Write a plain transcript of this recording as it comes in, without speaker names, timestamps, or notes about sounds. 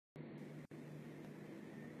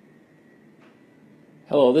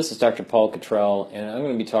Hello, this is Dr. Paul Cottrell, and I'm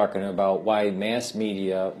going to be talking about why mass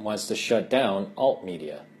media wants to shut down alt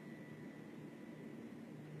media.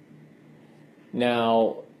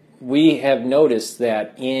 Now, we have noticed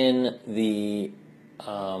that in the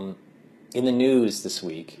news this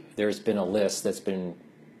week, there's been a list that's been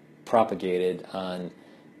propagated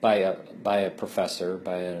by a professor,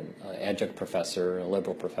 by an adjunct professor, a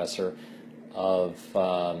liberal professor, of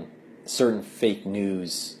certain fake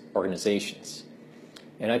news organizations.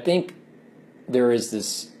 And I think there is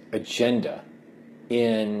this agenda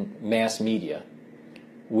in mass media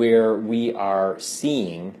where we are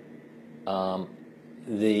seeing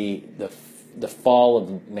the fall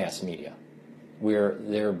of mass media, where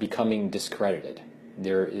they're becoming discredited.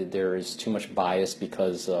 There is too much bias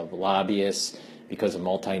because of lobbyists, because of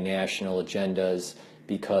multinational agendas,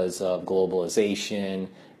 because of globalization,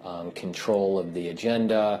 control of the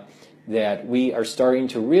agenda, that we are starting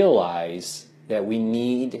to realize that we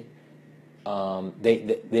need,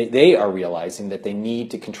 they are realizing that they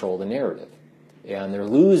need to control the narrative, and they're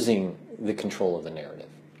losing the control of the narrative.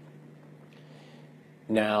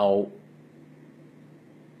 Now,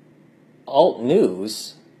 alt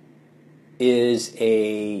news is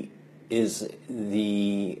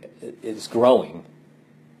growing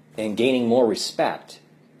and gaining more respect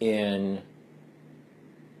in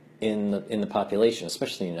the population,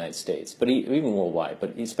 especially in the United States, but even worldwide,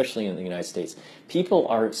 but especially in the United States. People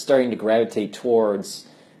are starting to gravitate towards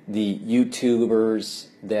the YouTubers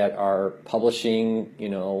that are publishing,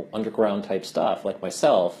 underground type stuff, like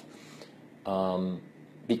myself,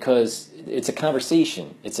 because it's a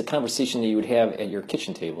conversation. It's a conversation that you would have at your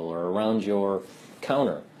kitchen table or around your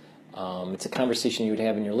counter. It's a conversation you would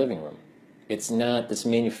have in your living room. It's not this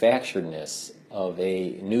manufacturedness of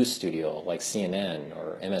a news studio like CNN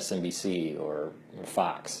or MSNBC or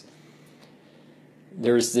Fox.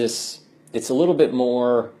 There's this, it's a little bit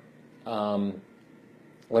more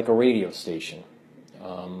like a radio station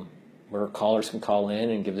where callers can call in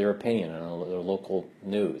and give their opinion on their local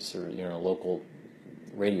news or local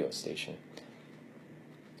radio station.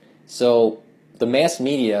 So the mass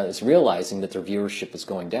media is realizing that their viewership is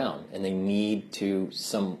going down, and they need to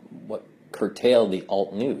somewhat curtail the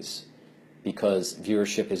alt news, because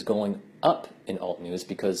viewership is going up in alt news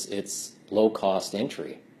because it's low-cost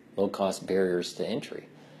entry, low-cost barriers to entry.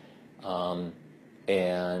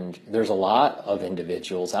 And there's a lot of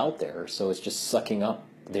individuals out there, so it's just sucking up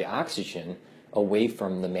the oxygen away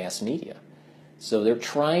from the mass media. So they're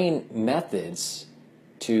trying methods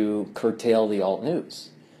to curtail the alt news.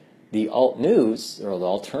 The alt news, or the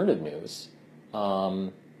alternative news,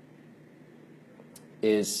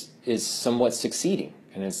 is somewhat succeeding.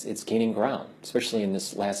 And it's gaining ground, especially in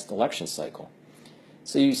this last election cycle.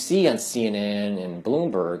 So you see on CNN and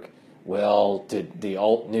Bloomberg, well, the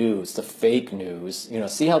alt news, the fake news,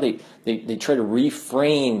 see how they try to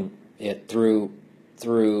reframe it through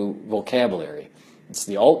vocabulary. It's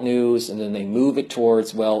the alt news, and then they move it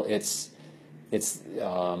towards, well, it's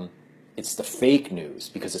the fake news,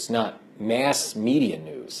 because it's not mass media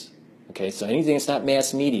news. Okay, so anything that's not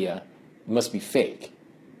mass media must be fake.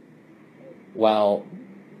 While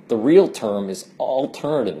the real term is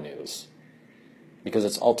alternative news, because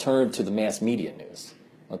it's alternative to the mass media news.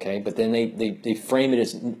 Okay, but then they frame it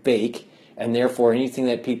as fake, and therefore anything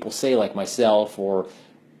that people say, like myself or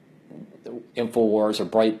InfoWars or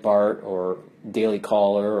Breitbart or Daily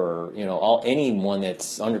Caller or anyone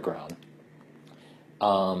that's underground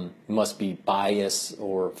must be biased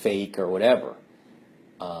or fake or whatever.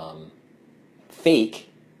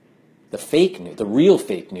 The real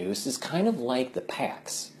fake news is kind of like the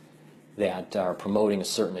PACs that are promoting a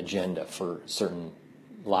certain agenda for certain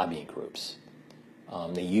lobbying groups.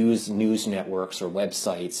 They use news networks or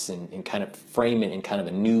websites and kind of frame it in kind of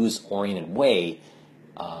a news-oriented way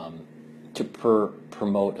to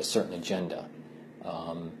promote a certain agenda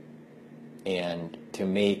and to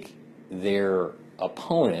make their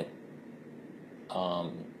opponent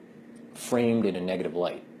framed in a negative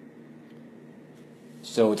light.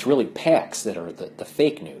 So it's really PACs that are the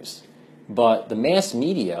fake news. But the mass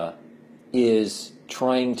media is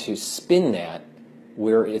trying to spin that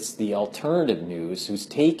where it's the alternative news who's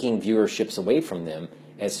taking viewerships away from them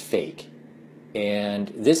as fake. And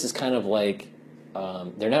this is kind of like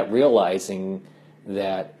they're not realizing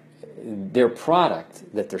that their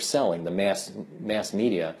product that they're selling, the mass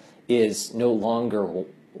media, is no longer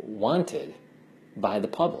wanted by the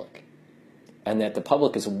public, and that the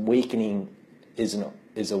public is awakening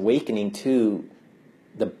to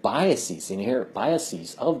the biases, the inherent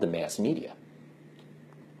biases of the mass media.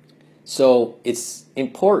 So it's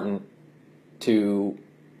important to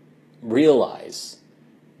realize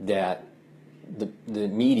that the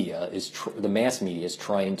media the mass media is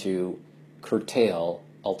trying to curtail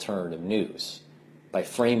alternative news by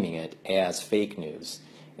framing it as fake news,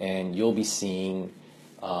 and you'll be seeing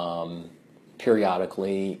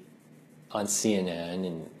periodically on CNN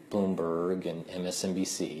and Bloomberg and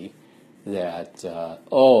MSNBC that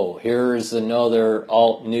oh, here's another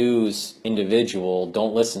alt news individual,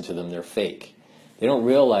 don't listen to them, they're fake. They don't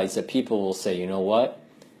realize that people will say, you know what,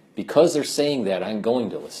 because they're saying that, I'm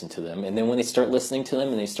going to listen to them. And then when they start listening to them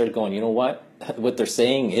and they start going, you know what they're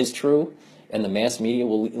saying is true, and the mass media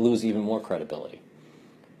will lose even more credibility.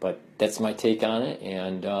 But that's my take on it,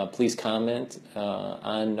 and please comment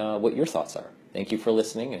on what your thoughts are. Thank you for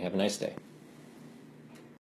listening, and have a nice day.